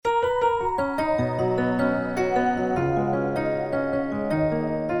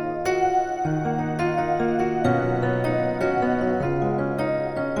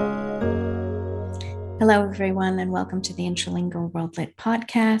Hello, everyone, and welcome to the Intralingo World Lit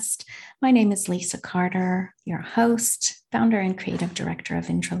podcast. My name is Lisa Carter, your host, founder, and creative director of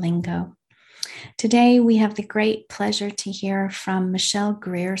Intralingo. Today, we have the great pleasure to hear from Michelle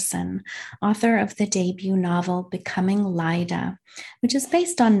Grierson, author of the debut novel Becoming Lida, which is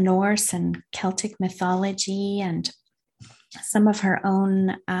based on Norse and Celtic mythology and some of her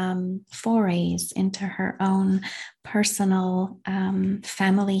own forays into her own personal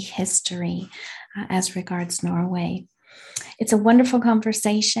family history as regards Norway. It's a wonderful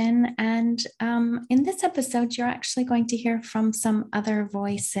conversation. And in this episode, you're actually going to hear from some other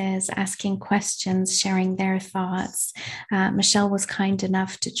voices asking questions, sharing their thoughts. Michelle was kind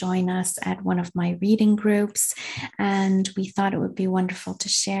enough to join us at one of my reading groups, and we thought it would be wonderful to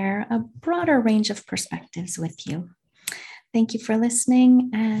share a broader range of perspectives with you. Thank you for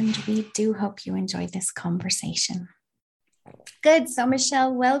listening, and we do hope you enjoy this conversation. Good. So,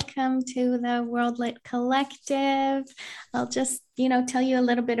 Michelle, welcome to the World Lit Collective. I'll just, tell you a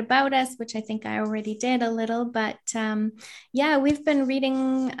little bit about us, which I think I already did a little, but we've been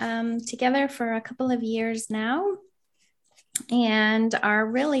reading together for a couple of years now. And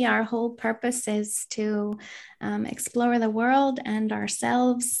our whole purpose is to explore the world and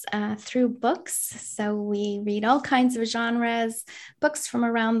ourselves through books. So we read all kinds of genres, books from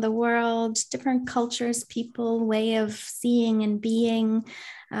around the world, different cultures, people, way of seeing and being.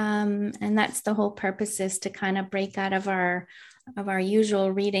 And that's the whole purpose, is to kind of break out of our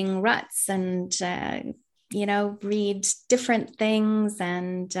usual reading ruts and read different things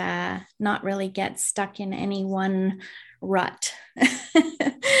and not really get stuck in any one rut.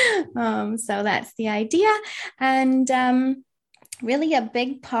 So that's the idea. And really a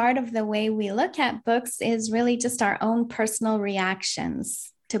big part of the way we look at books is really just our own personal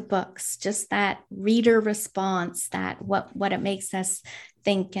reactions to books, just that reader response, that what it makes us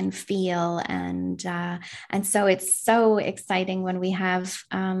think and feel. And so it's so exciting when we have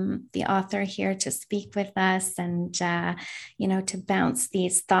the author here to speak with us and, to bounce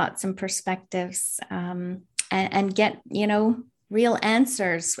these thoughts and perspectives and get, real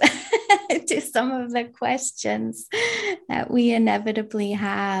answers to some of the questions that we inevitably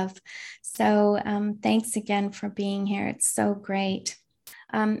have. So thanks again for being here. It's so great.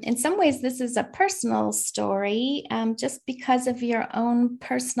 In some ways, this is a personal story just because of your own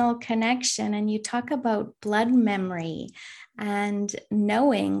personal connection. And you talk about blood memory and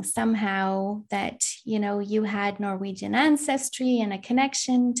knowing somehow that, you had Norwegian ancestry and a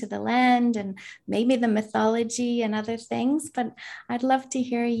connection to the land and maybe the mythology and other things. But I'd love to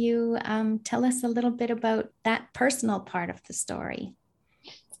hear you tell us a little bit about that personal part of the story.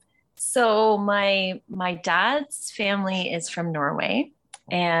 So my dad's family is from Norway.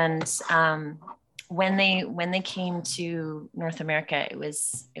 And when they came to North America, it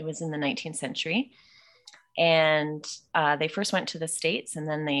was in the 19th century, and they first went to the States, and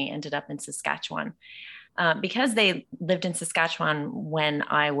then they ended up in Saskatchewan. Because they lived in Saskatchewan when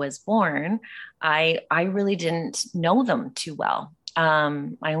I was born, I really didn't know them too well.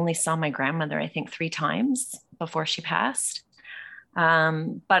 I only saw my grandmother, I think, 3 times before she passed.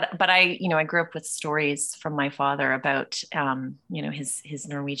 But I grew up with stories from my father about, his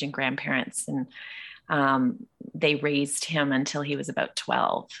Norwegian grandparents, and they raised him until he was about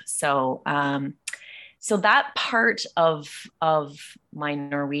 12. So that part of my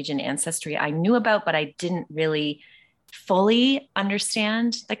Norwegian ancestry I knew about, but I didn't really fully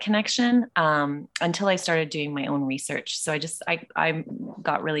understand the connection until I started doing my own research. So I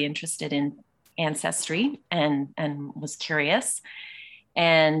got really interested in ancestry and was curious.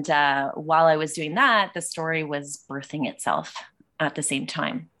 And while I was doing that, the story was birthing itself at the same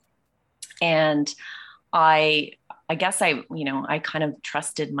time. And I guess I kind of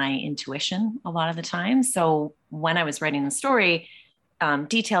trusted my intuition a lot of the time. So when I was writing the story,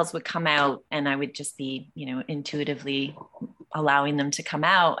 details would come out and I would just be, intuitively allowing them to come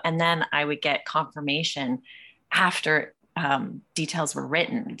out. And then I would get confirmation after details were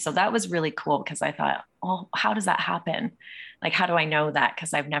written. So that was really cool because I thought, oh, how does that happen? Like, how do I know that?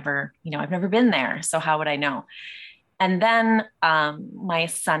 Because I've never been there. So how would I know? And then my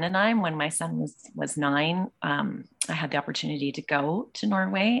son and I, when my son was 9, I had the opportunity to go to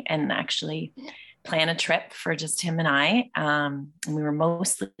Norway and actually plan a trip for just him and I. And we were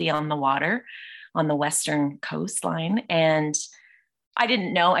mostly on the water on the western coastline. And I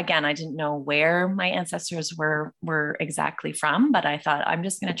didn't know where my ancestors were exactly from, but I thought I'm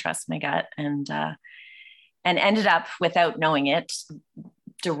just going to trust my gut, and ended up, without knowing it,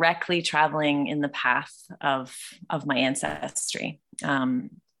 directly traveling in the path of my ancestry.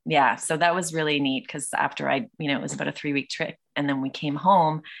 So that was really neat because after it was about a 3-week trip, and then we came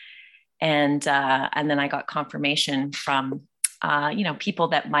home And then I got confirmation from, people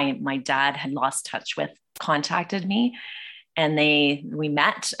that my dad had lost touch with contacted me, and we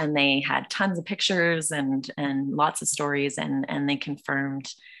met, and they had tons of pictures and lots of stories. And they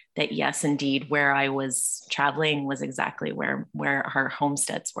confirmed that, yes, indeed, where I was traveling was exactly where our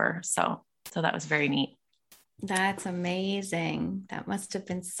homesteads were. So that was very neat. That's amazing. That must have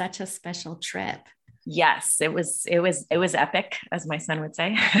been such a special trip. Yes, it was epic, as my son would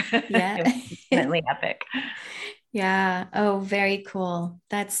say. Yeah. It was definitely epic. Yeah. Oh, very cool.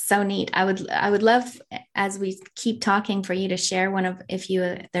 That's so neat. I would love, as we keep talking, for you to share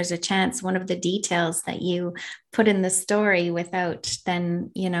there's a chance, one of the details that you put in the story without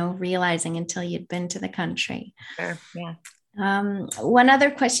then, realizing until you'd been to the country. Sure. Yeah. One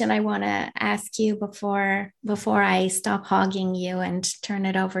other question I want to ask you before I stop hogging you and turn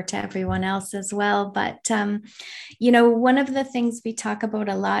it over to everyone else as well. But, one of the things we talk about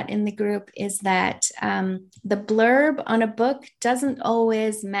a lot in the group is that the blurb on a book doesn't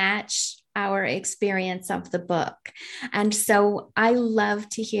always match our experience of the book. And so I love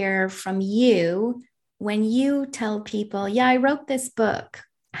to hear from you when you tell people, yeah, I wrote this book.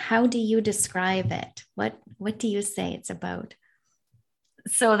 How do you describe it? What do you say it's about?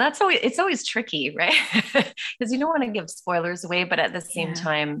 So it's always tricky, right? Because you don't want to give spoilers away, but at the same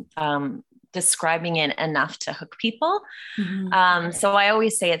time, describing it enough to hook people. Mm-hmm. So I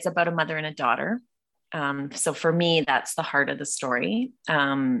always say it's about a mother and a daughter. So for me, that's the heart of the story.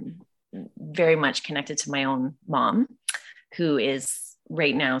 Very much connected to my own mom, who is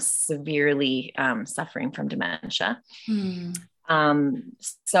right now severely suffering from dementia. Mm.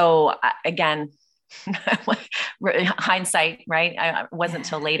 So again, hindsight, right? It wasn't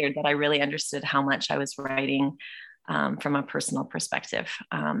until later that I really understood how much I was writing from a personal perspective,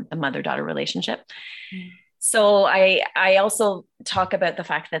 the mother-daughter relationship. Mm. So I also talk about the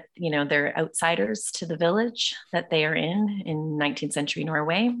fact that, they're outsiders to the village that they are in 19th century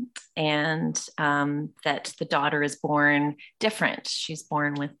Norway, and that the daughter is born different. She's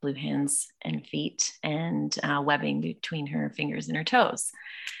born with blue hands and feet and webbing between her fingers and her toes.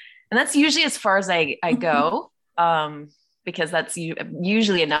 And that's usually as far as I go, because that's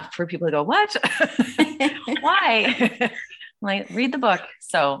usually enough for people to go, what? Why? Like, read the book.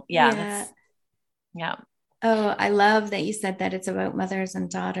 So yeah. Oh, I love that you said that it's about mothers and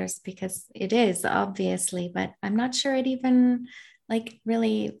daughters, because it is, obviously, but I'm not sure it even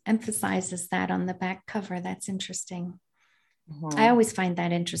really emphasizes that on the back cover. That's interesting. Mm-hmm. I always find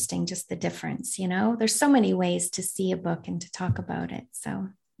that interesting, just the difference, there's so many ways to see a book and to talk about it. So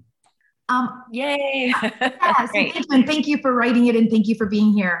yay. Yes, and thank you for writing it, and thank you for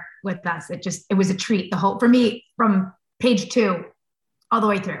being here with us. It was a treat, for me, from page 2 all the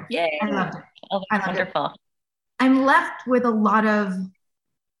way through. Yay. I loved it. Oh, wonderful. It. I'm left with a lot of,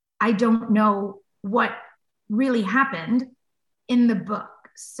 I don't know what really happened in the book.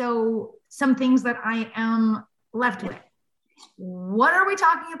 So some things that I am left with. What are we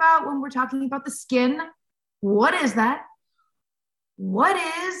talking about when we're talking about the skin? What is that? What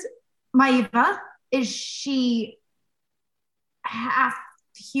is Maeva? Is she half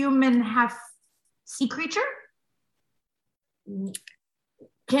human, half sea creature?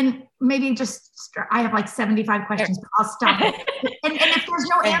 Can maybe I have 75 questions, but I'll stop it. And if there's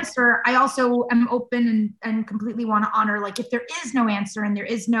no answer, I also am open and completely want to honor, if there is no answer and there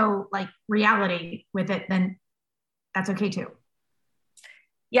is no reality with it, then that's okay too.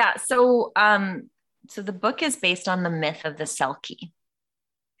 Yeah. So the book is based on the myth of the Selkie.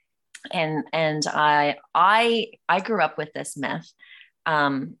 And I grew up with this myth.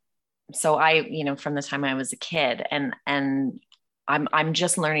 So I, from the time I was a kid, and I'm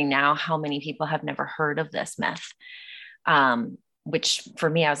just learning now how many people have never heard of this myth. Which for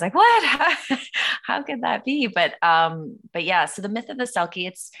me, I was like, what? How could that be? But yeah, so the myth of the Selkie,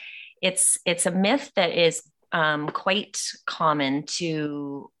 it's a myth that is quite common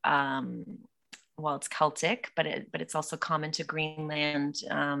to it's Celtic, but it's also common to Greenland,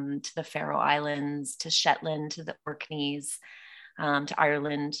 to the Faroe Islands, to Shetland, to the Orkneys, to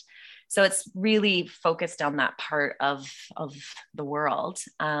Ireland. So it's really focused on that part of the world.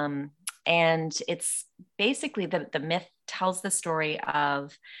 And it's basically the myth tells the story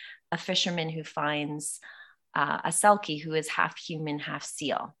of a fisherman who finds a Selkie who is half human, half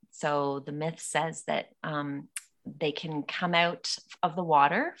seal. So the myth says that they can come out of the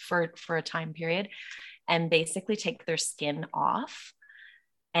water for a time period and basically take their skin off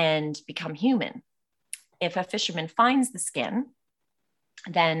and become human. If a fisherman finds the skin,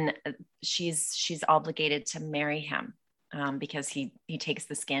 then she's obligated to marry him, because he takes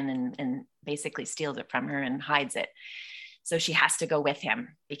the skin and basically steals it from her and hides it. So she has to go with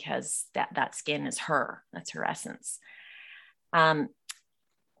him because that skin is her. That's her essence.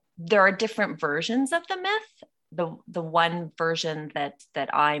 There are different versions of the myth. The one version that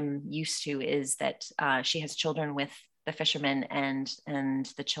I'm used to is that she has children with the fisherman, and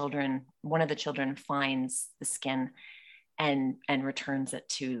one of the children finds the skin and returns it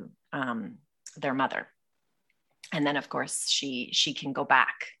to their mother. And then of course she can go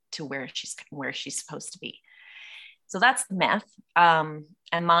back to where she's supposed to be. So that's the myth. And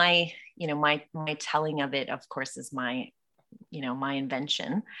my telling of it, of course, is my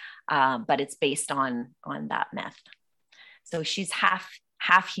invention, but it's based on that myth. So she's half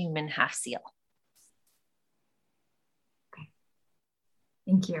human, half seal. Okay.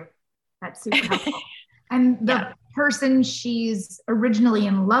 Thank you. That's super helpful. And the person she's originally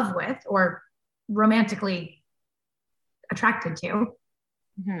in love with or romantically attracted to,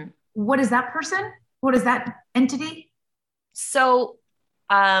 what is that person? What is that entity? So,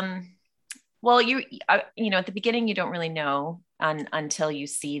 well, at the beginning, you don't really know until you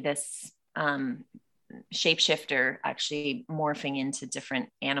see this shapeshifter actually morphing into different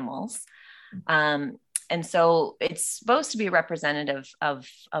animals. And so it's supposed to be representative of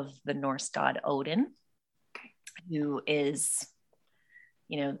the Norse god Odin, who is,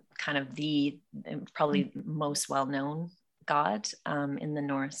 kind of the probably most well-known god in the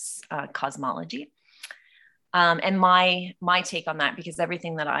Norse cosmology. And my take on that, because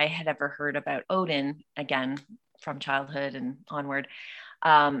everything that I had ever heard about Odin, again, from childhood and onward,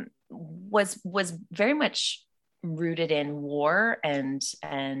 was very much rooted in war and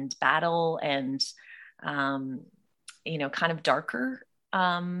battle and, kind of darker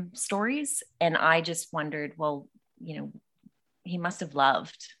stories. And I just wondered, well, he must have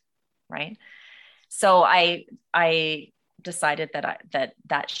loved, right? So I decided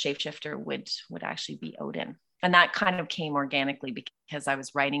that shapeshifter would actually be Odin. And that kind of came organically because I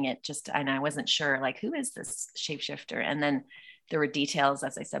was writing it and I wasn't sure, like, who is this shapeshifter? And then there were details,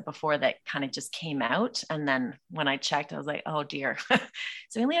 as I said before, that kind of just came out. And then when I checked, I was like, oh dear. So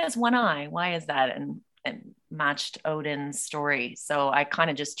he only has one eye. Why is that? And matched Odin's story. So I kind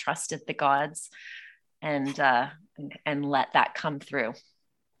of just trusted the gods and let that come through.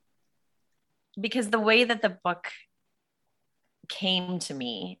 Because the way that the book came to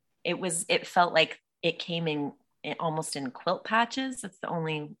me, it felt like it came in almost in quilt patches. That's the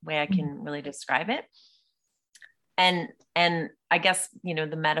only way I can really describe it. And I guess,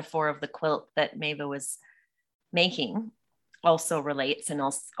 the metaphor of the quilt that Maeve was making also relates, and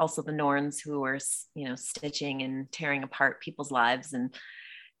also the Norns who were, stitching and tearing apart people's lives. And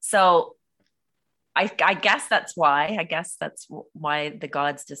so I guess that's why the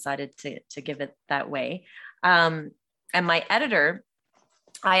gods decided to give it that way. And my editor,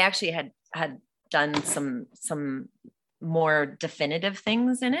 I actually had done some more definitive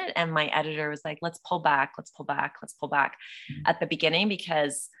things in it. And my editor was like, let's pull back at the beginning,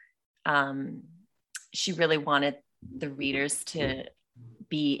 because she really wanted the readers to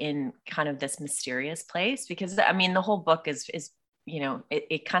be in kind of this mysterious place, because the whole book is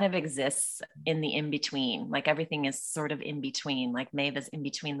it kind of exists in the in-between. Like everything is sort of in between. Like Maeve is in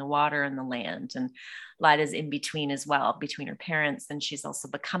between the water and the land, and Lyda's in between as well, between her parents, and she's also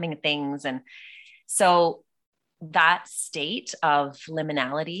becoming things. And so that state of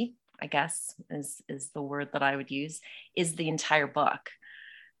liminality, I guess is the word that I would use, is the entire book.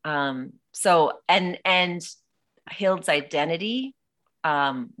 So Hild's identity,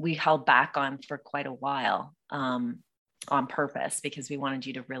 we held back on for quite a while, on purpose, because we wanted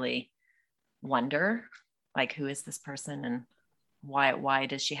you to really wonder, like, who is this person and why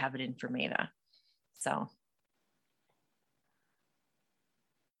does she have it in Fermata? So.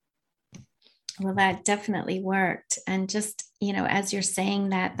 Well, that definitely worked. And just, as you're saying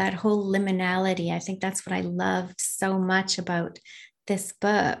that whole liminality, I think that's what I loved so much about this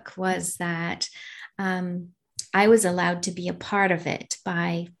book, was that I was allowed to be a part of it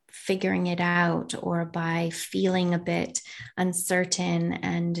by figuring it out or by feeling a bit uncertain.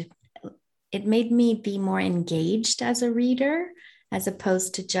 And it made me be more engaged as a reader, as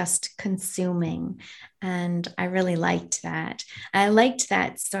opposed to just consuming. And I really liked that. I liked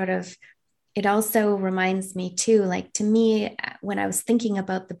that sort of. It also reminds me too, like, to me, when I was thinking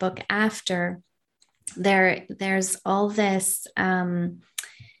about the book after, there's all this,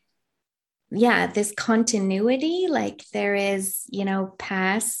 this continuity, like there is,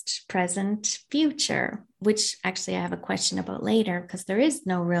 past, present, future, which actually I have a question about later, because there is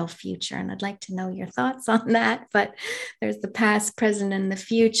no real future. And I'd like to know your thoughts on that. But there's the past, present, and the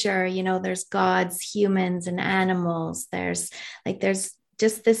future. There's gods, humans, and animals. There's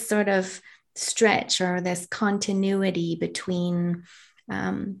just this sort of stretch or this continuity between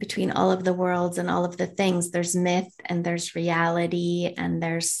all of the worlds and all of the things. There's myth and there's reality, and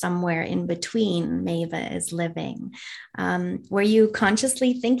there's somewhere in between Maeva is living. Were you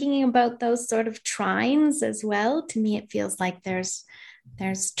consciously thinking about those sort of trines as well? To me, it feels like there's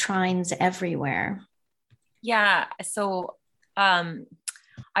trines everywhere. Yeah. So I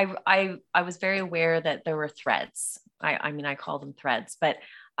was very aware that there were threads. I mean, I call them threads, but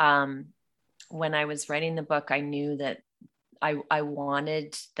when I was writing the book, I knew that I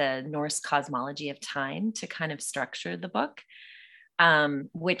wanted the Norse cosmology of time to kind of structure the book,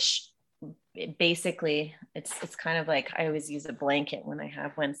 which basically it's kind of like, I always use a blanket when I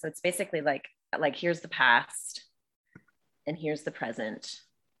have one. So it's basically like here's the past, and here's the present,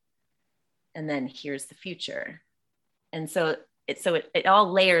 and then here's the future. And so it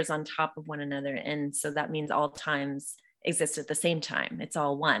all layers on top of one another. And so that means all times exist at the same time. It's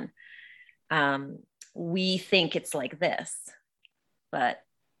all one. We think it's like this, but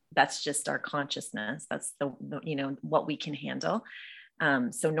that's just our consciousness. That's the what we can handle.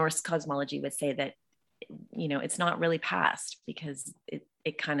 So Norse cosmology would say that, it's not really past, because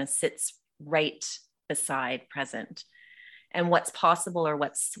it kind of sits right beside present. And what's possible, or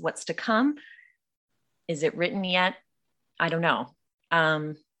what's to come, is it written yet? I don't know.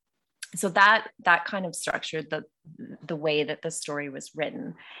 So that kind of structured the way that the story was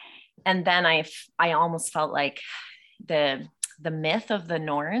written. And then I almost felt like the myth of the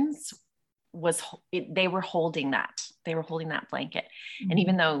Norns they were holding that blanket. Mm-hmm. And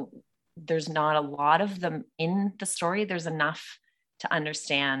even though there's not a lot of them in the story, there's enough to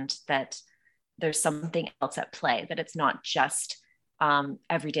understand that there's something else at play, that it's not just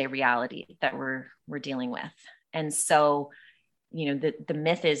everyday reality that we're dealing with. And so, the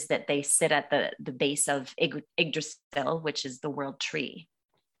myth is that they sit at the base of Yggdrasil, which is the world tree.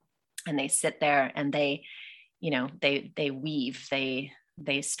 And they sit there and they weave,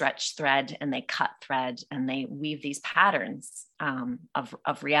 they stretch thread, and they cut thread, and they weave these patterns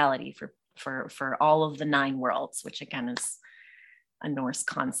of reality for all of the 9 worlds, which again is a Norse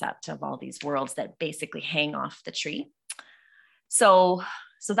concept of all these worlds that basically hang off the tree. So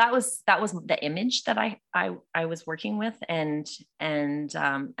that was the image that I was working with, and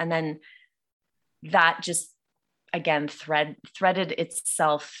then that just again threaded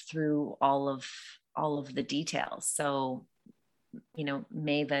itself through all of the details. So,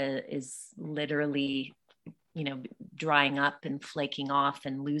 Maeva is literally, drying up and flaking off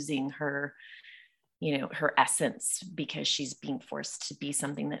and losing her, her essence, because she's being forced to be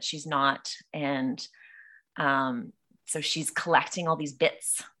something that she's not. And so she's collecting all these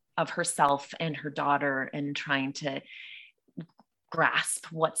bits of herself and her daughter and trying to grasp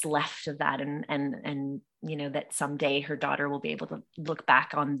what's left of that, and that someday her daughter will be able to look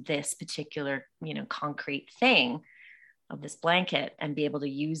back on this particular concrete thing of this blanket and be able to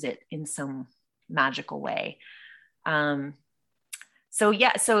use it in some magical way. So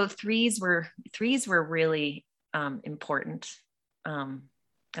threes were really important, and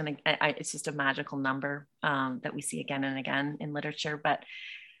it's just a magical number that we see again and again in literature, but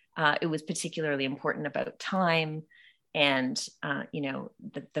it was particularly important about time, and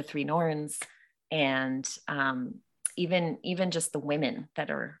the 3 Norns, and even just the women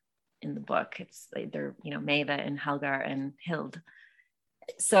that are in the book. They're Maeva and Helgar and Hild.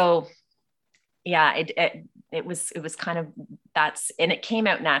 So yeah, it was kind of and it came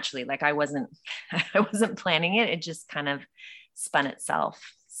out naturally. Like I wasn't planning it. It just kind of spun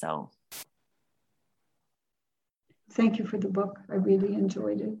itself. So thank you for the book. I really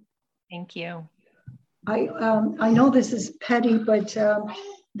enjoyed it. Thank you. I know this is petty, but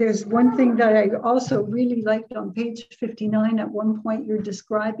there's one thing that I also really liked on page 59. At one point, you're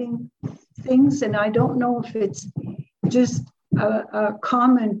describing things, and I don't know if it's just a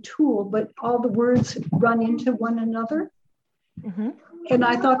common tool, but all the words run into one another. Mm-hmm. And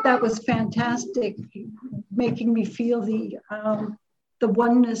I thought that was fantastic, making me feel the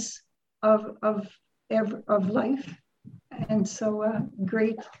oneness of life. And so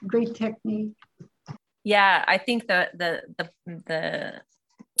great technique. Yeah, I think the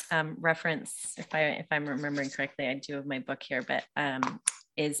reference, if I'm remembering correctly, I do have my book here, but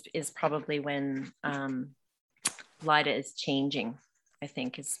is probably when Lyda is changing. I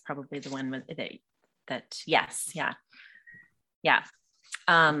think is probably the one with that. Yes, yeah,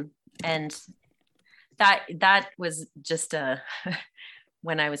 and that was just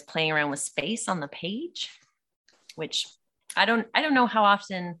when I was playing around with space on the page, which I don't know how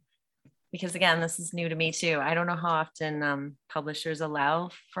often. Because again, this is new to me too. I don't know how often publishers allow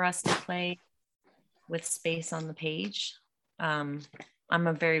for us to play with space on the page. I'm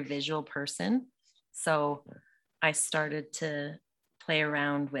a very visual person. So I started to play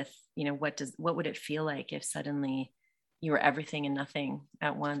around with, what would it feel like if suddenly you were everything and nothing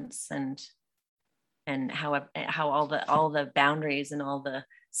at once, and how all the boundaries and all the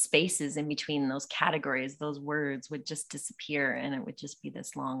spaces in between those categories, those words would just disappear, and it would just be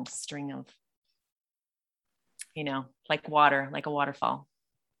this long string of, like water, like a waterfall.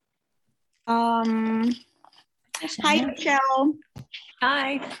 Hi, Michelle.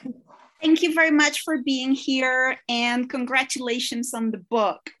 Hi. Thank you very much for being here, and congratulations on the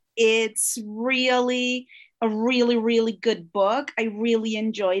book. It's really a really, really good book. I really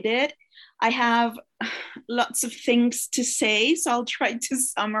enjoyed it. I have lots of things to say, so I'll try to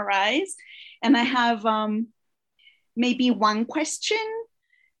summarize. And I have maybe one question.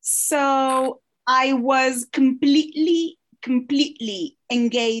 So I was completely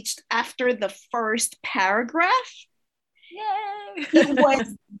engaged after the first paragraph. Yay!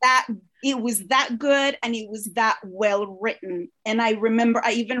 It was that good, and it was that well written. And I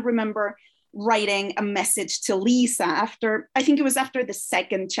even remember writing a message to Lisa after the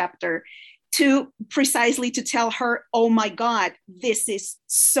second chapter, to tell her, oh my God, this is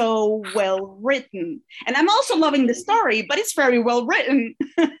so well written. And I'm also loving the story, but it's very well written.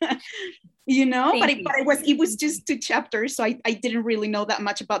 But it was just 2 chapters, so I didn't really know that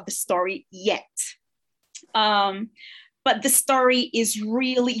much about the story yet. But the story is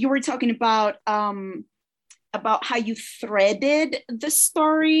really, you were talking about how you threaded the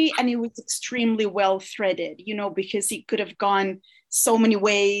story, and it was extremely well threaded, because it could have gone so many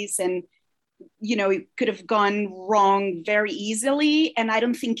ways, and, it could have gone wrong very easily. And I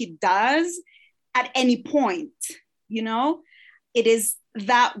don't think it does at any point, it is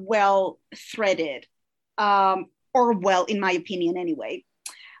that well threaded, or well, in my opinion anyway.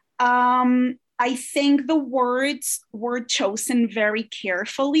 I think the words were chosen very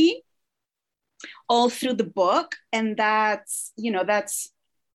carefully all through the book. And that's,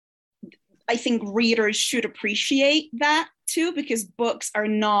 I think readers should appreciate that too, because books are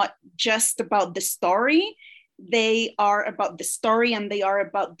not just about the story. They are about the story, and they are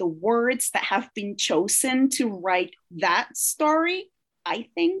about the words that have been chosen to write that story, I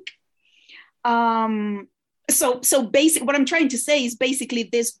think. So basic, what I'm trying to say is basically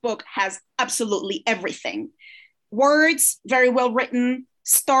this book has absolutely everything. Words, very well written.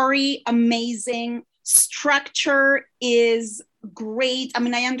 Story, amazing. Structure is great. I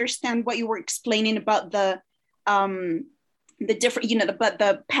mean, I understand what you were explaining about the different,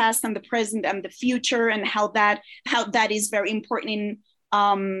 the past and the present and the future, and how that is very important in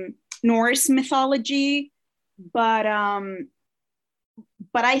Norse mythology. But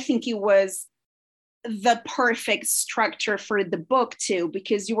I think it was the perfect structure for the book too,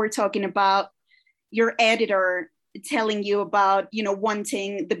 because you were talking about your editor telling you about,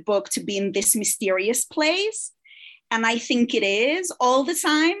 wanting the book to be in this mysterious place. And I think it is all the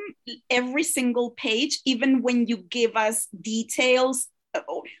time, every single page, even when you give us details,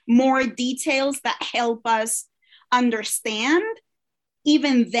 more details that help us understand,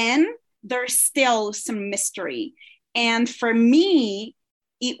 even then, there's still some mystery. And for me,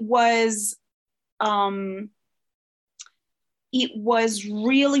 it was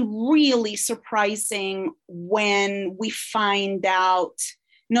really, really surprising when we find out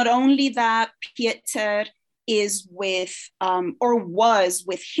not only that Pieter is with, or was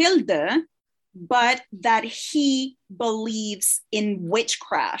with Hilde, but that he believes in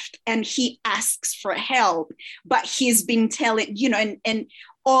witchcraft and he asks for help. But he's been telling, and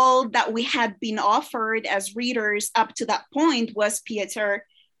all that we had been offered as readers up to that point was Pieter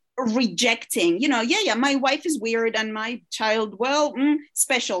rejecting, my wife is weird and my child,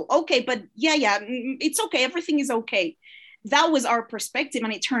 special. Okay, but it's okay. Everything is okay. That was our perspective.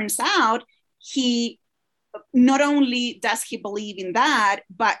 And it turns out he, not only does he believe in that,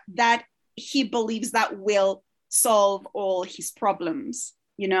 but that he believes that will solve all his problems,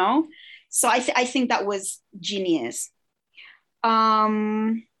 So I think that was genius. Let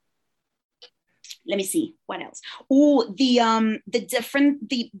me see what else. The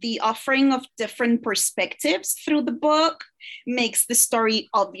offering of different perspectives through the book makes the story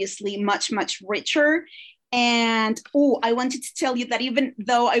obviously much, much richer. And I wanted to tell you that even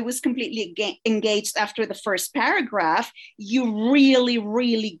though I was completely engaged after the first paragraph, you really,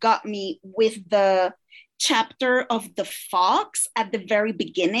 really got me with the chapter of the fox at the very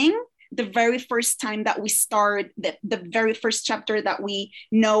beginning. The very first time that we start, the very first chapter that we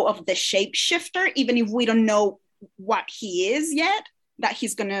know of the shapeshifter, even if we don't know what he is yet, that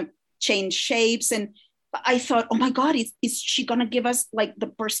he's going to change shapes. And I thought, oh my God, is she gonna give us like the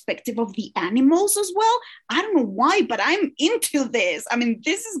perspective of the animals as well? I don't know why, but I'm into this. I mean,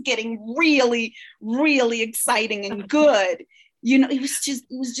 this is getting really, really exciting and good. It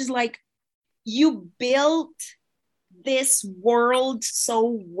was just like, you built this world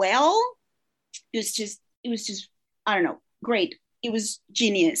so well. It was just, I don't know, great. It was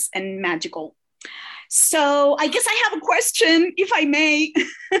genius and magical. So I guess I have a question, if I may.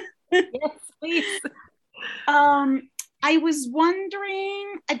 Yes, please. I was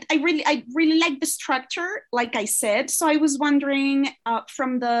wondering, I really like the structure, like I said. So I was wondering,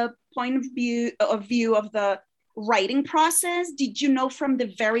 from the point of view of the writing process, did you know from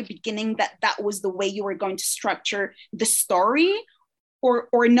the very beginning that that was the way you were going to structure the story, or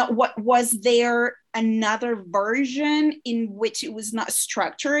not? What was there another version in which it was not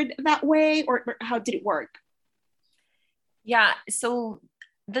structured that way, or how did it work? Yeah. So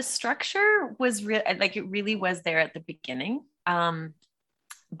the structure was real, like it really was there at the beginning.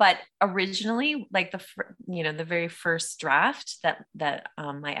 But originally, like the very first draft that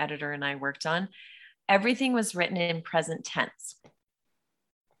my editor and I worked on, everything was written in present tense.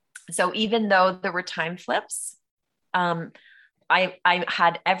 So even though there were time flips, I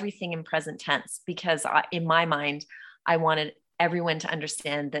had everything in present tense because in my mind, I wanted everyone to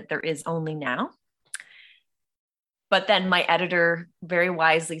understand that there is only now. But then my editor very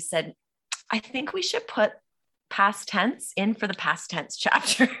wisely said, I think we should put past tense in for the past tense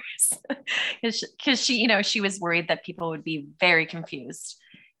chapters. Because she was worried that people would be very confused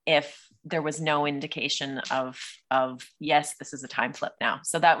if there was no indication of yes, this is a time flip now.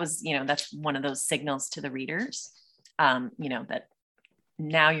 So that was, that's one of those signals to the readers, that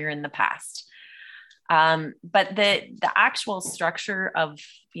now you're in the past. But the actual structure of,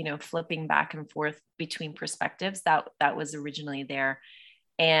 flipping back and forth between perspectives, that was originally there.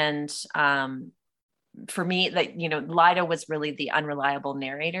 And for me, Lida was really the unreliable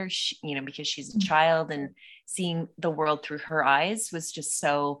narrator, because she's a child, and seeing the world through her eyes was just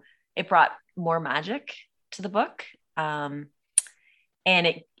it brought more magic to the book. And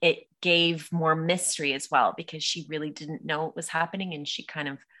it gave more mystery as well, because she really didn't know what was happening, and she kind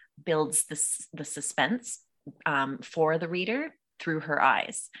of builds the suspense for the reader through her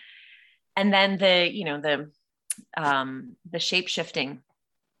eyes. And then the shape shifting,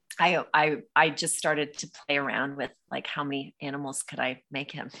 I just started to play around with, like, how many animals could I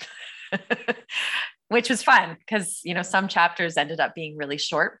make him, which was fun because some chapters ended up being really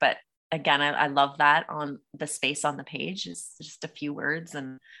short, but again, I love that on the space on the page is just a few words,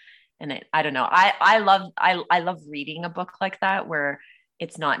 and I don't know, I love reading a book like that where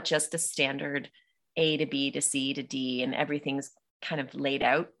it's not just a standard A to B to C to D and everything's kind of laid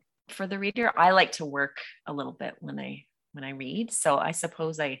out for the reader. I like to work a little bit when I read. So I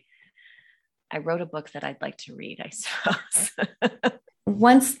suppose I wrote a book that I'd like to read, I suppose.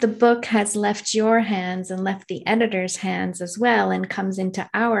 Once the book has left your hands and left the editor's hands as well, and comes into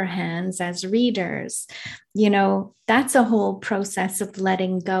our hands as readers, that's a whole process of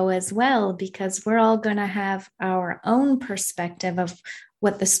letting go as well, because we're all going to have our own perspective of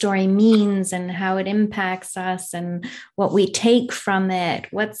what the story means and how it impacts us and what we take from it.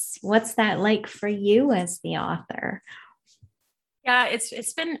 What's that like for you as the author? Yeah,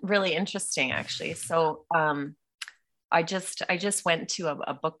 it's been really interesting, actually. So I just went to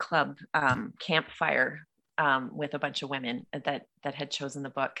a book club campfire with a bunch of women that had chosen the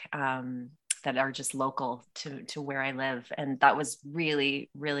book, that are just local to where I live, and that was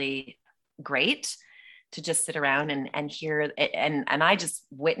really, really great to just sit around and hear it. And I just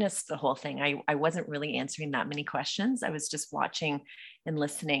witnessed the whole thing. I wasn't really answering that many questions. I was just watching and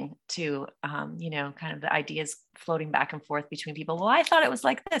listening to, kind of the ideas floating back and forth between people. Well, I thought it was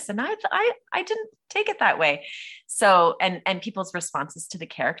like this, and I didn't take it that way. So, and people's responses to the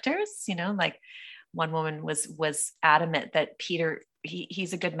characters, like one woman was adamant that Peter,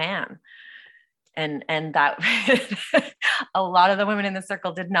 he's a good man. And that a lot of the women in the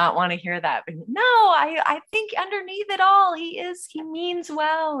circle did not want to hear that. But no, I think underneath it all, he means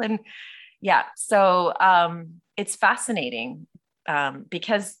well. And yeah, so it's fascinating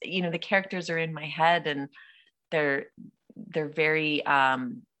because, the characters are in my head, and they're very,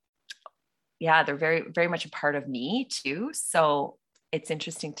 they're very, very much a part of me too. So it's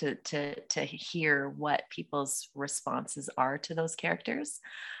interesting to hear what people's responses are to those characters.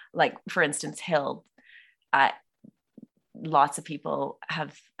 Like, for instance, Hild, lots of people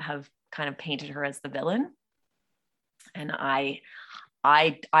have kind of painted her as the villain. And I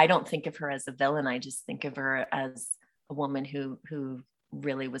don't think of her as a villain. I just think of her as a woman who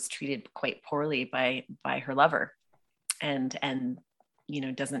really was treated quite poorly by her lover, and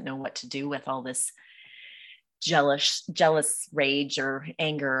doesn't know what to do with all this jealous rage or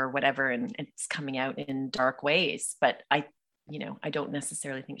anger or whatever, and it's coming out in dark ways. But I don't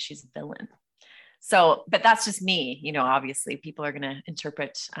necessarily think she's a villain. So, but that's just me, obviously people are going to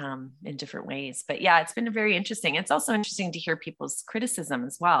interpret in different ways. But yeah, it's been very interesting. It's also interesting to hear people's criticism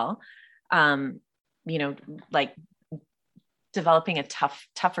as well. Like developing a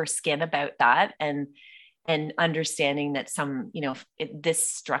tougher skin about that, and understanding that some, this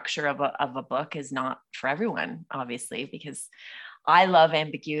structure of a book is not for everyone, obviously, because I love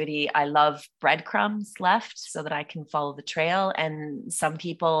ambiguity. I love breadcrumbs left so that I can follow the trail. And some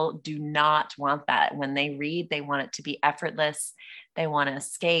people do not want that. When they read, they want it to be effortless. They want to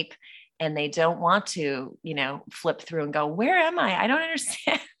escape, and they don't want to, flip through and go, where am I? I don't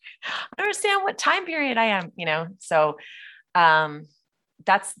understand. I don't understand what time period I am, So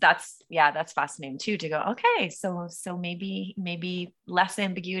that's fascinating too, to go, okay, so maybe less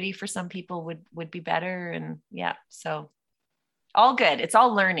ambiguity for some people would be better. And yeah, so all good. It's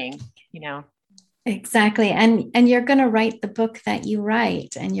all learning, Exactly. And you're going to write the book that you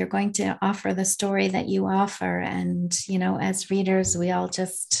write, and you're going to offer the story that you offer. And, as readers, we all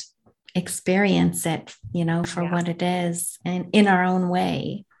just experience it, for what it is, and in our own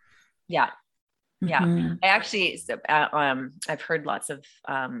way. Yeah. Yeah. Mm-hmm. I actually, I've heard lots of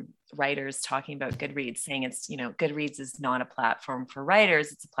writers talking about Goodreads, saying it's, Goodreads is not a platform for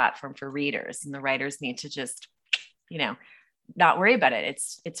writers. It's a platform for readers, and the writers need to just, not worry about it.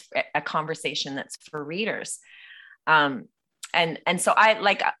 It's a conversation that's for readers. And so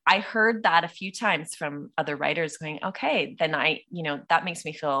I heard that a few times from other writers going, okay, then that makes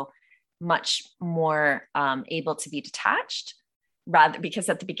me feel much more able to be detached, rather, because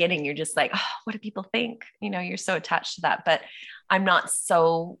at the beginning you're just like, oh, what do people think? You're so attached to that, but I'm not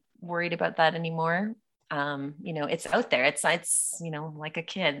so worried about that anymore. It's out there. It's like a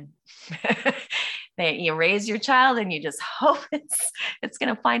kid. You raise your child and you just hope it's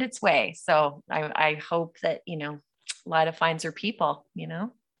going to find its way. So I hope that, Lida finds her people,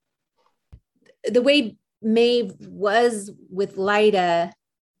 The way Maeve was with Lida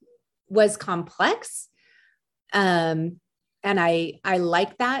was complex. And I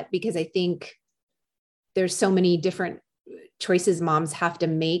like that, because I think there's so many different choices moms have to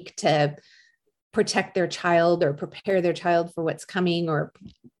make to protect their child, or prepare their child for what's coming, or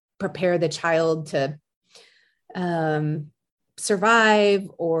prepare the child to survive,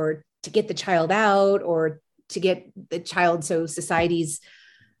 or to get the child out, or to get the child so society's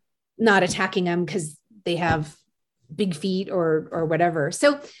not attacking them because they have big feet or whatever.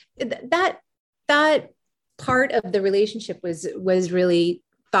 So that part of the relationship was really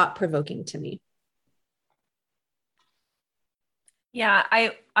thought-provoking to me. Yeah,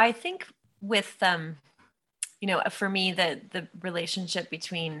 I think with for me, the relationship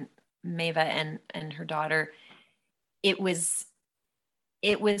between Maeva and her daughter, it was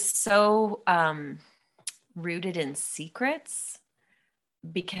so rooted in secrets,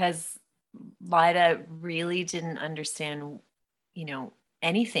 because Lida really didn't understand,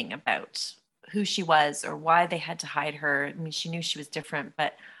 anything about who she was or why they had to hide her. I mean, she knew she was different,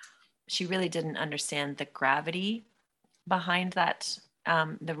 but she really didn't understand the gravity behind that,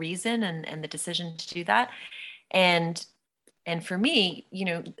 the reason and the decision to do that. And for me,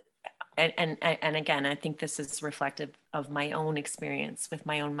 and again, I think this is reflective of my own experience with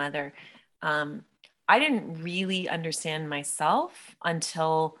my own mother. I didn't really understand myself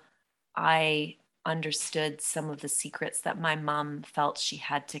until I understood some of the secrets that my mom felt she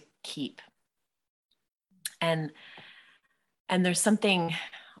had to keep. And there's something,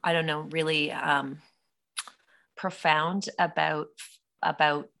 I don't know, really profound about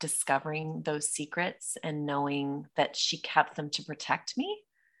discovering those secrets and knowing that she kept them to protect me.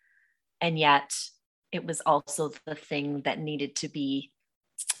 And yet it was also the thing that needed to be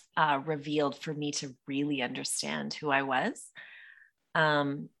revealed for me to really understand who I was.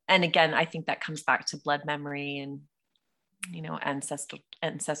 And again, I think that comes back to blood memory and,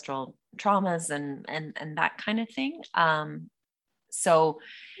 ancestral traumas and that kind of thing. So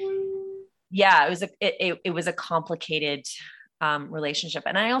yeah, it was a complicated relationship.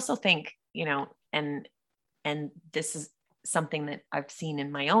 And I also think, and this is something that I've seen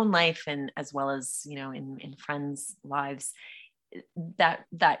in my own life, and as well as, in friends' lives,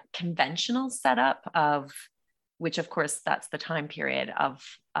 that conventional setup of, which of course that's the time period of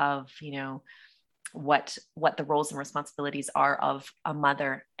what the roles and responsibilities are of a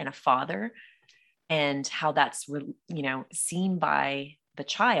mother and a father, and how that's seen by the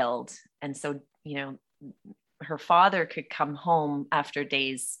child. And so her father could come home after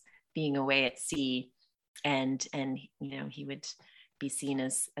days being away at sea, and he would be seen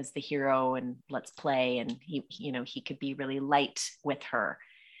as the hero and let's play. And he could be really light with her.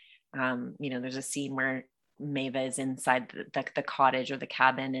 There's a scene where Maeve is inside the cottage or the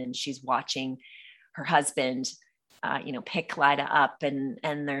cabin, and she's watching her husband, pick Lida up, and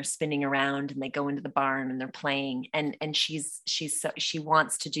they're spinning around, and they go into the barn and they're playing. And she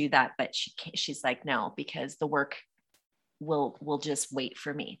wants to do that, but she's like, no, because the work will just wait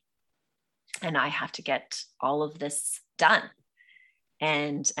for me. And I have to get all of this done.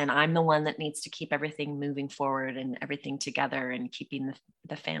 And I'm the one that needs to keep everything moving forward and everything together and keeping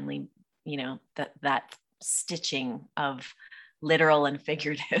the family, that stitching of literal and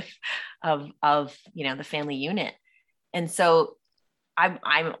figurative of the family unit. And so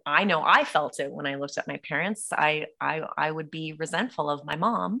I know I felt it when I looked at my parents. I would be resentful of my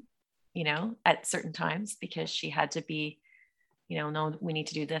mom, at certain times, because she had to be, no, we need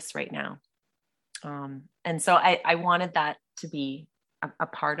to do this right now. And so I wanted that to be a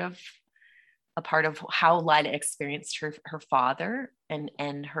part of how Lida experienced her father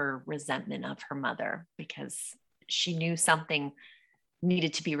and her resentment of her mother, because she knew something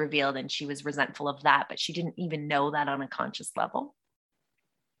needed to be revealed and she was resentful of that, but she didn't even know that on a conscious level.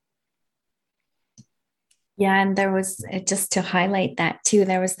 Yeah, and there was, just to highlight that too,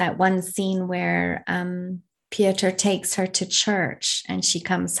 there was that one scene where Piotr takes her to church and she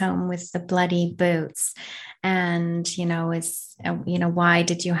comes home with the bloody boots, and why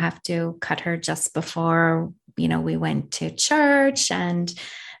did you have to cut her just before we went to church? And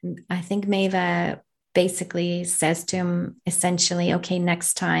I think Maeve basically says to him essentially, okay,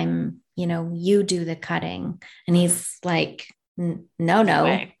 next time you do the cutting, and he's like,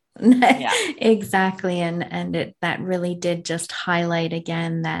 no. Yeah. Exactly. And that really did just highlight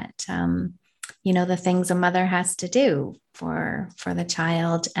again that the things a mother has to do for the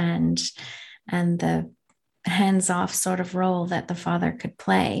child, and the hands-off sort of role that the father could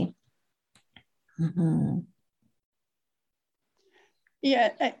play. Mm-hmm. Yeah,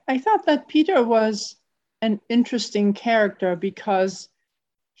 I thought that Peter was an interesting character because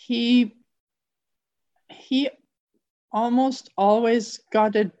he almost always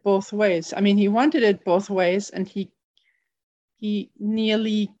got it both ways. I mean, he wanted it both ways, and he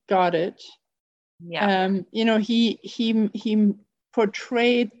nearly got it. Yeah. He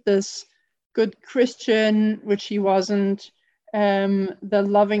portrayed this good Christian, which he wasn't, the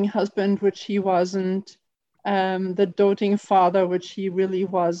loving husband, which he wasn't, the doting father, which he really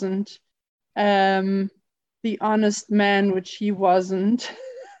wasn't, the honest man, which he wasn't,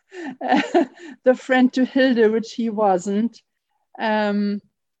 the friend to Hilde, which he wasn't. And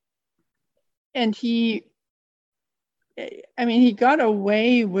he got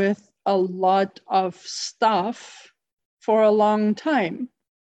away with a lot of stuff for a long time.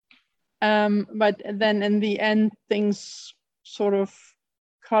 But then in the end, things sort of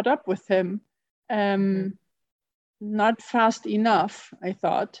caught up with him. Not fast enough, I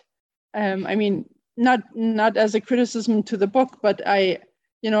thought. Not as a criticism to the book, but I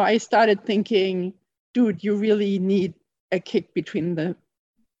started thinking, dude, you really need a kick between the.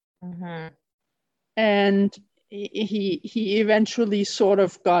 Mm-hmm. And he eventually sort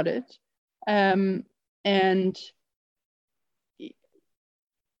of got it. And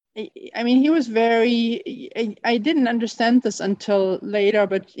he was very, I didn't understand this until later,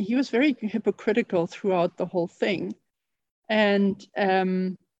 but he was very hypocritical throughout the whole thing. And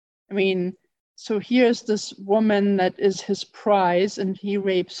so here's this woman that is his prize, and he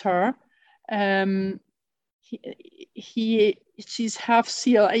rapes her. She's half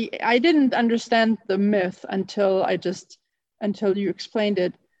seal. I didn't understand the myth until you explained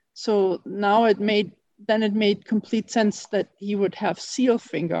it. So now it made complete sense that he would have seal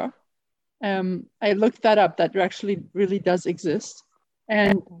finger. I looked that up. That actually really does exist.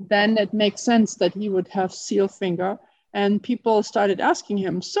 And then it makes sense that he would have seal finger. And people started asking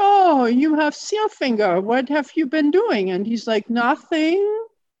him, so you have seal finger, what have you been doing? And he's like, nothing.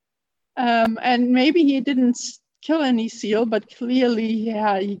 And maybe he didn't kill any seal, but clearly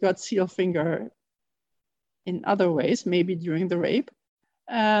he got seal finger in other ways, maybe during the rape.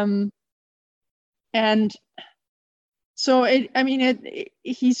 And so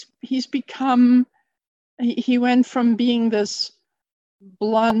he's become, he went from being this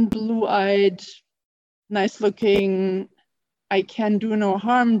blonde, blue-eyed, nice looking, I can do no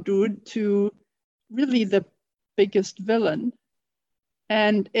harm dude to really the biggest villain.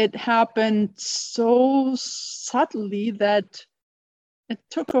 And it happened so subtly that it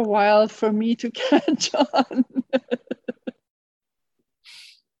took a while for me to catch on.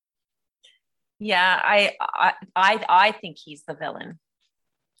 Yeah, I think he's the villain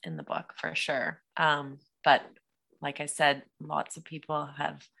in the book for sure. But like I said, lots of people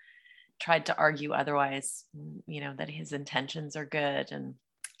have tried to argue otherwise, that his intentions are good. And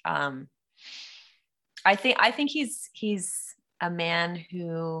I think he's a man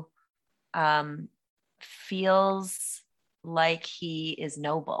who feels like he is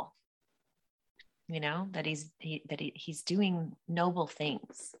noble, that he's doing noble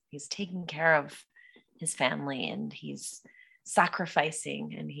things. He's taking care of his family, and he's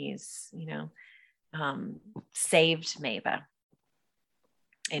sacrificing, and he's, saved Maeva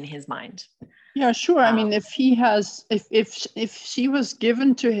in his mind. Yeah, sure. I mean, if she was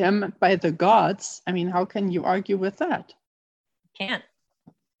given to him by the gods, I mean, how can you argue with that? Can't.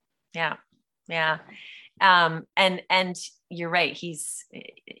 Yeah. And you're right. He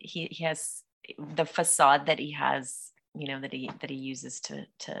has the facade that he has, that he uses to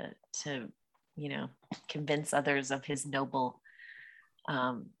convince others of his noble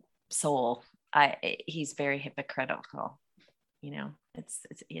soul. He's very hypocritical.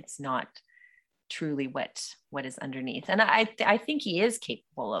 It's not truly what is underneath. And I think he is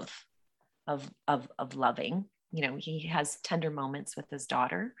capable of loving. He has tender moments with his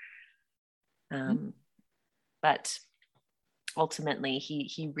daughter. But ultimately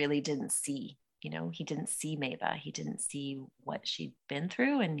he really didn't see, he didn't see Maeva. He didn't see what she'd been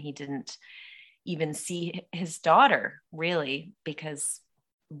through, and he didn't even see his daughter, really, because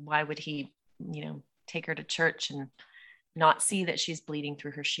why would he, take her to church and not see that she's bleeding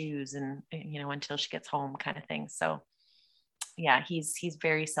through her shoes, and, until she gets home, kind of thing. So yeah, he's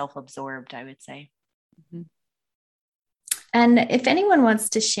very self-absorbed, I would say. Mm-hmm. And if anyone wants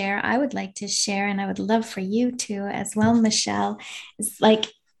to share, I would like to share, and I would love for you to as well, Michelle. It's like,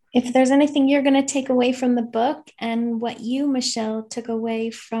 if there's anything you're going to take away from the book, and what you, Michelle, took away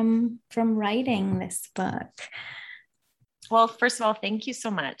from writing this book. Well, first of all, thank you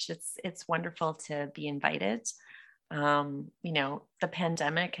so much. It's wonderful to be invited. The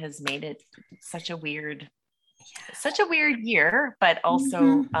pandemic has made it such a weird year, but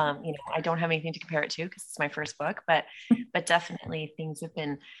also, I don't have anything to compare it to because it's my first book, but definitely things have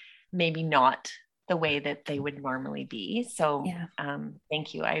been maybe not the way that they would normally be. So,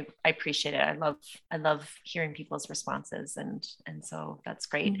 thank you. I appreciate it. I love hearing people's responses. And so that's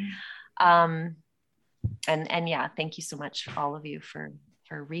great. And yeah, thank you so much, all of you, for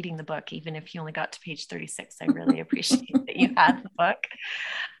reading the book. Even if you only got to page 36, I really appreciate that you had the book.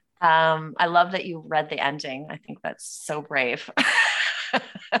 I love that you read the ending. I think that's so brave.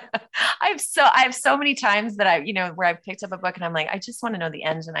 I have so many times that where I've picked up a book and I'm like, I just want to know the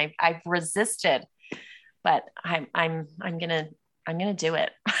end, and I've resisted, but I'm gonna do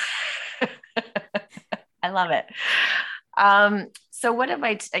it. I love it. So what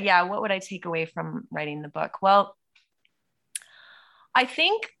would I take away from writing the book? Well, I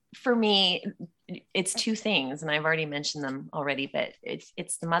think for me, it's two things, and I've already mentioned them already, but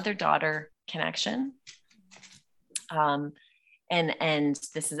it's the mother-daughter connection. And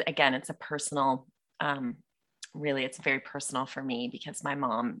this is, again, it's a personal, really, it's very personal for me because my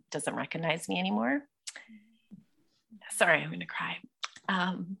mom doesn't recognize me anymore. Sorry, I'm going to cry.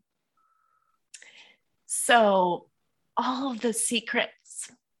 So all of the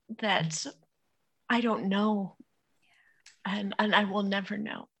secrets that I don't know, and I will never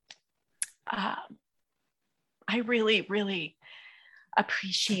know. I really, really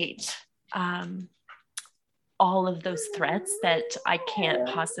appreciate all of those threats that I can't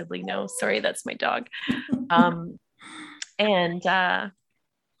possibly know. Sorry, that's my dog. And so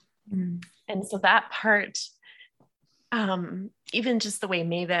that part, even just the way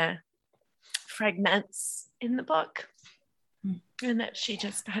Maeva fragments in the book, and that she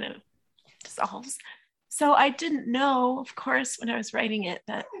just kind of dissolves. So I didn't know, of course, when I was writing it,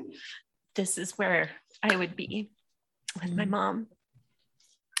 that this is where I would be with my mom.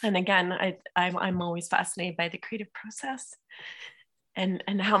 And again, I'm always fascinated by the creative process and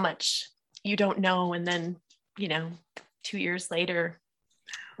how much you don't know. And then, 2 years later,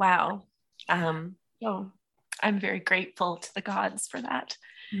 wow. So I'm very grateful to the gods for that.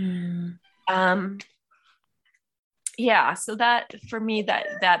 So that for me,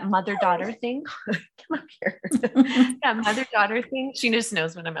 that mother-daughter thing, come up here. That mother-daughter thing, she just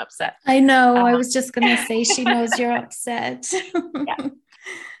knows when I'm upset. I know. I was just going to say, she knows you're upset. Yeah.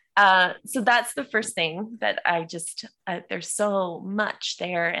 So that's the first thing that I just, there's so much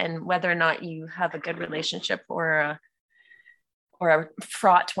there, and whether or not you have a good relationship or a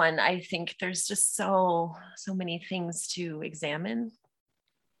fraught one, I think there's just so many things to examine.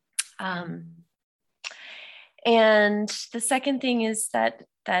 And the second thing is that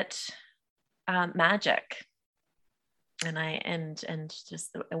magic, and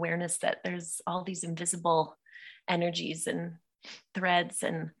just the awareness that there's all these invisible energies and threads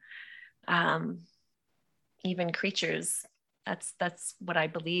and even creatures. That's what I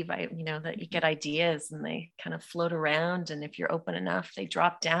believe. That you get ideas and they kind of float around, and if you're open enough, they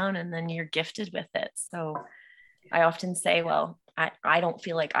drop down, and then you're gifted with it. So I often say, well, I don't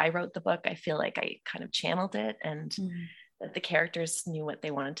feel like I wrote the book. I feel like I kind of channeled it, and that the characters knew what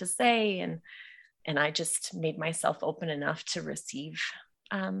they wanted to say, and I just made myself open enough to receive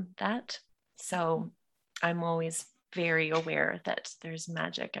that. So I'm always very aware that there's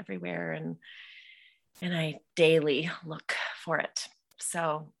magic everywhere, and I daily look for it.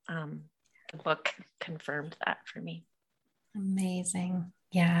 So the book confirmed that for me. Amazing.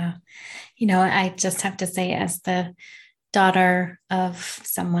 Yeah. I just have to say, as the daughter of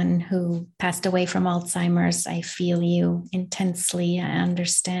someone who passed away from Alzheimer's, I feel you intensely. I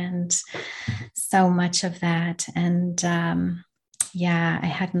understand so much of that. And I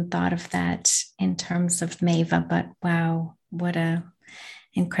hadn't thought of that in terms of Maeva, but wow, what a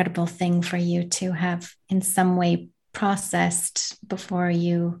incredible thing for you to have in some way processed before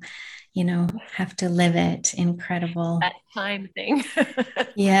you have to live it. Incredible. That time thing.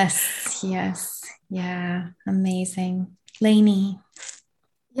 Yes. Yeah. Amazing. Lainey.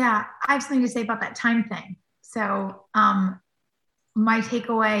 Yeah, I have something to say about that time thing. So my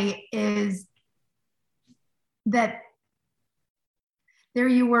takeaway is that there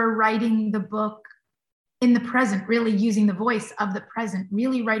you were writing the book in the present, really using the voice of the present,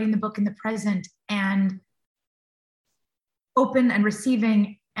 really writing the book in the present and open and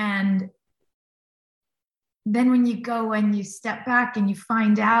receiving. And then when you go and you step back and you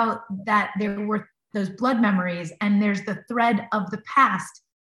find out that there were those blood memories and there's the thread of the past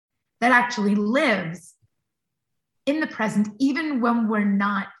that actually lives in the present, even when we're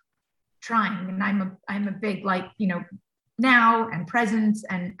not trying. And I'm a big, now and presence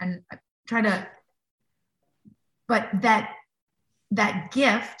and try to, but that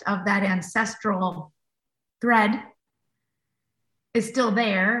gift of that ancestral thread is still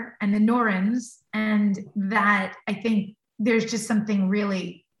there, and the Norrens, and that I think there's just something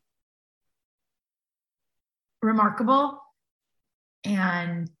really remarkable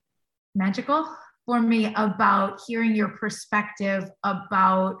and magical for me about hearing your perspective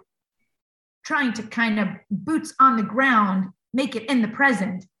about trying to kind of boots on the ground, make it in the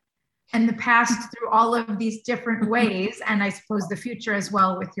present and the past through all of these different ways. And I suppose the future as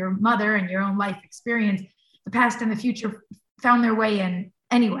well with your mother and your own life experience, the past and the future found their way in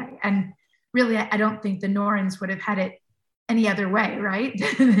anyway. And really, I don't think the Norrens would have had it any other way, right?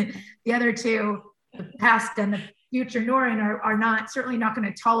 The other two, the past and the future Norren are certainly not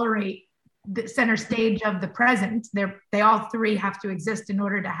going to tolerate the center stage of the present. They all three have to exist in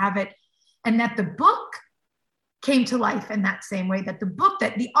order to have it. And that the book came to life in that same way, that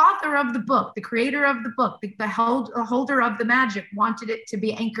the author of the book, the creator of the book, the holder of the magic wanted it to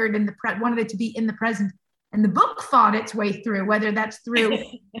be anchored in wanted it to be in the present. And the book fought its way through, whether that's through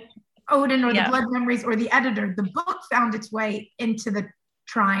Odin or the blood memories or the editor, the book found its way into the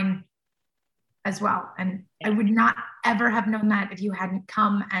trine as well. And I would not ever have known that if you hadn't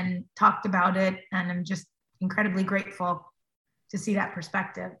come and talked about it. And I'm just incredibly grateful to see that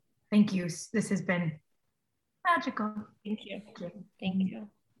perspective. Thank you. This has been magical. Thank you. Thank you.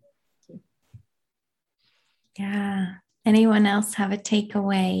 Yeah. Anyone else have a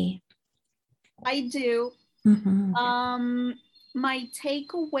takeaway? I do. Mm-hmm. My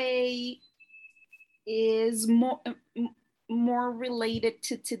takeaway is more related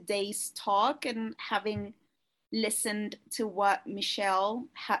to today's talk and having listened to what Michelle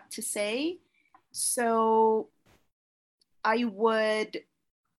had to say. So my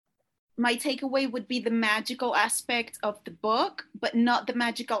takeaway would be the magical aspect of the book, but not the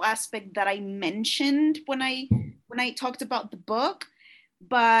magical aspect that I mentioned when I talked about the book,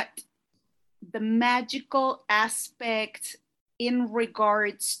 but the magical aspect in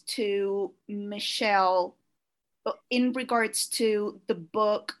regards to Michelle, in regards to the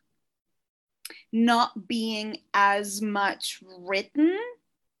book not being as much written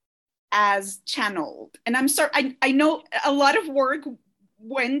as channeled. And I'm sorry, I know a lot of work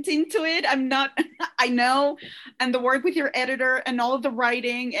went into it. I know, and the work with your editor and all of the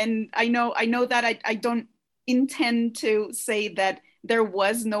writing, and I know that I don't intend to say that there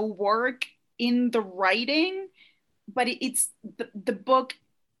was no work in the writing, but it's the book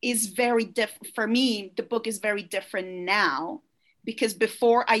is very different for me. The book is very different now, because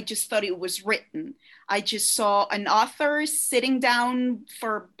before I just thought it was written. I just saw an author sitting down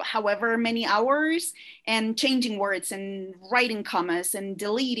for however many hours and changing words and writing commas and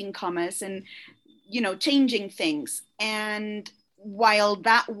deleting commas and, changing things. And while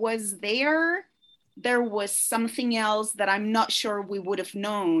that was there, there was something else that I'm not sure we would have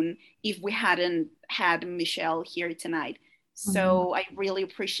known if we hadn't had Michelle here tonight. So I really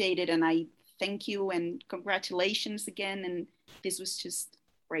appreciate it, and I thank you and congratulations again. And this was just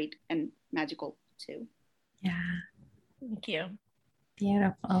great and magical too. Yeah. Thank you.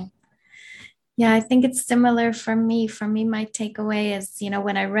 Beautiful. Yeah, I think it's similar for me. For me, my takeaway is,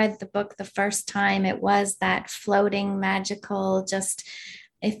 when I read the book the first time, it was that floating, magical, just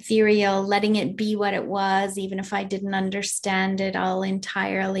ethereal, letting it be what it was, even if I didn't understand it all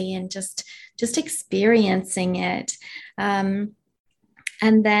entirely, and just experiencing it. And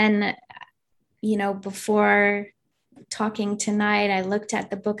then, before talking tonight, I looked at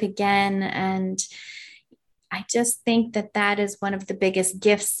the book again, and I just think that is one of the biggest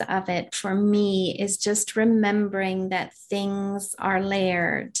gifts of it for me, is just remembering that things are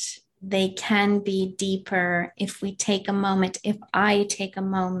layered. They can be deeper if we take a moment, if I take a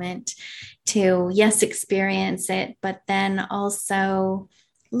moment to, yes, experience it, but then also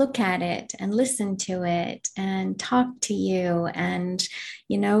look at it and listen to it and talk to you. And,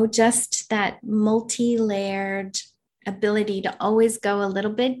 just that multi-layered ability to always go a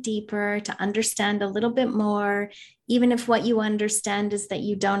little bit deeper, to understand a little bit more, even if what you understand is that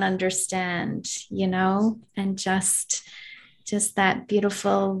you don't understand, and just that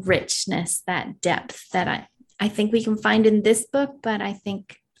beautiful richness, that depth that I think we can find in this book, but I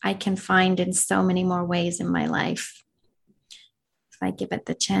think I can find in so many more ways in my life if I give it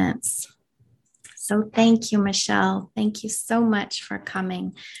the chance. So thank you, Michelle. Thank you so much for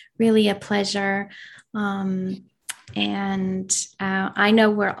coming. Really a pleasure. And I know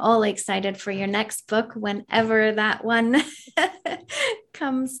we're all excited for your next book, whenever that one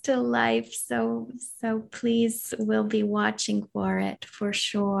comes to life. So please, we'll be watching for it for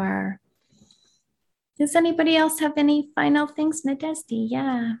sure. Does anybody else have any final things, Nadezhdi?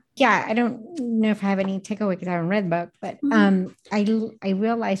 Yeah. Yeah, I don't know if I have any takeaway because I haven't read the book, but I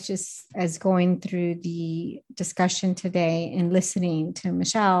realized just as going through the discussion today and listening to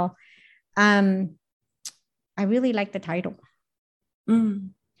Michelle, I really like the title,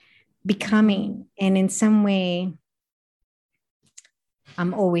 Becoming. And in some way,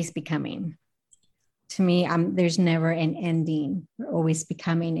 I'm always becoming. To me, there's never an ending. We're always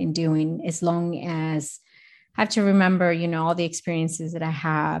becoming and doing, as long as I have to remember, all the experiences that I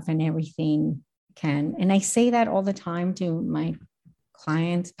have and everything can. And I say that all the time to my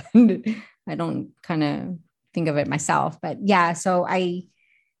clients. I don't kind of think of it myself, but yeah, so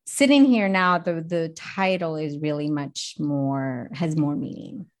sitting here now, the title is really has more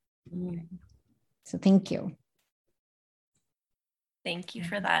meaning. So thank you. Thank you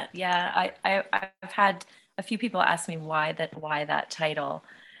for that. Yeah, I've had a few people ask me why that title.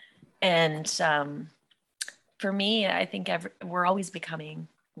 And for me, I think we're always becoming,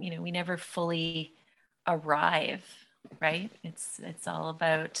 we never fully arrive, right? It's all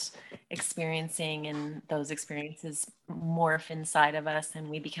about experiencing, and those experiences morph inside of us and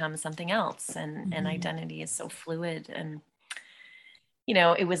we become something else. And identity is so fluid. And,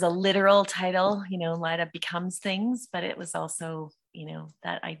 it was a literal title, Lida becomes things, but it was also,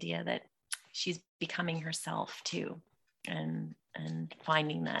 that idea that she's becoming herself too, and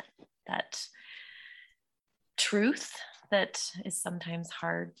finding that truth that is sometimes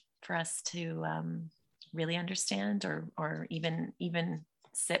hard for us to really understand or even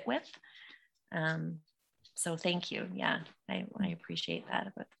sit with. So thank you. Yeah, I appreciate that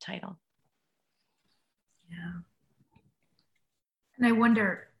about the title. Yeah. And I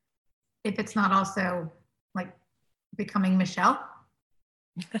wonder if it's not also like becoming Michelle.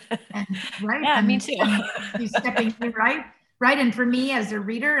 And, right? Yeah, me too. You stepping in, right? Right. And for me as a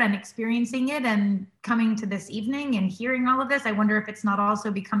reader and experiencing it and coming to this evening and hearing all of this, I wonder if it's not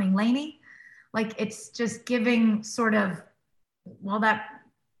also becoming Lainey. Like it's just giving sort of, that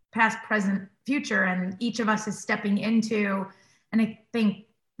past, present, future, and each of us is stepping into, and I think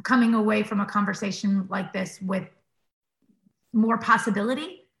coming away from a conversation like this with more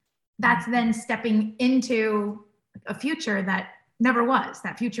possibility, that's then stepping into a future that never was.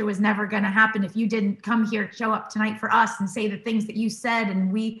 That future was never going to happen if you didn't come here, show up tonight for us and say the things that you said,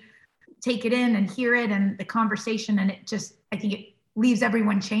 and we take it in and hear it and the conversation, and it just, I think it leaves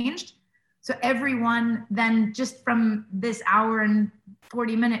everyone changed. So everyone then, just from this hour and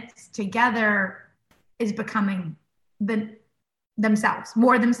 40 minutes together, is becoming themselves,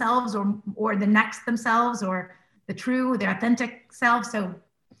 more themselves, or the next themselves, or the authentic self. So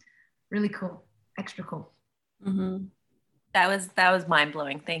really cool, extra cool. Mm-hmm. That was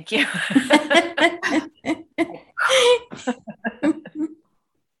mind-blowing. Thank you.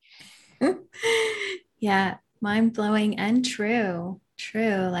 Yeah, mind-blowing and true.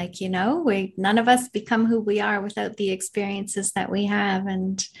 true. Like, none of us become who we are without the experiences that we have.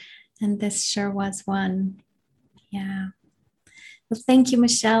 And this sure was one. Yeah. Well, thank you,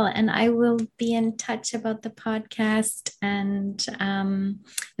 Michelle. And I will be in touch about the podcast. And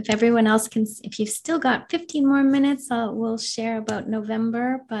if everyone else if you've still got 15 more minutes, we'll share about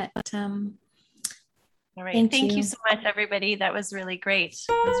November. But all right. Thank you so much, everybody. That was really great.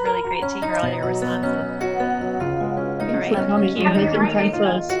 It was really great to hear all your responses. Thanks for coming and making time for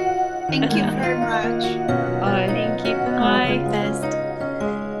us. Thank you very much. Bye. Thank you. Bye. All the best.